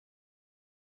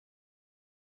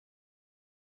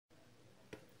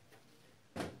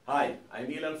Hi, I'm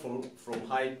Ilan from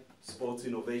Hype Sports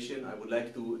Innovation. I would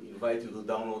like to invite you to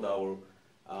download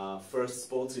our first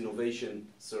sports innovation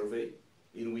survey,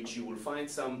 in which you will find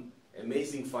some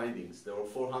amazing findings. There are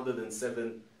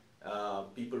 407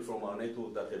 people from our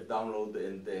network that have downloaded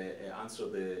and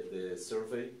answered the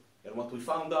survey. And what we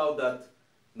found out that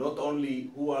not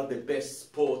only who are the best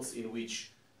sports in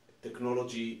which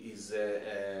technology is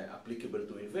applicable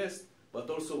to invest, but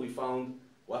also we found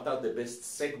what are the best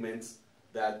segments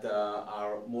that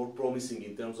are more promising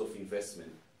in terms of investment.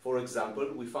 For example,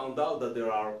 we found out that there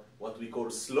are what we call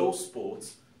slow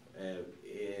sports,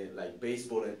 like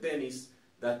baseball and tennis,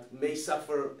 that may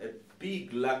suffer a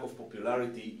big lack of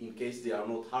popularity in case they are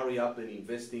not hurry up and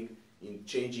investing in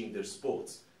changing their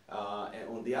sports. And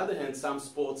on the other hand, some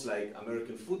sports like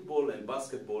American football and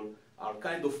basketball are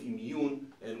kind of immune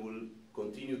and will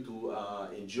continue to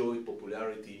enjoy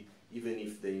popularity even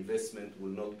if the investment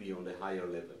will not be on the higher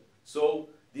level. So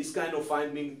these kind of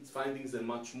findings and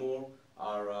much more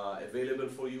are available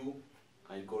for you.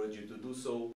 I encourage you to do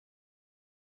so.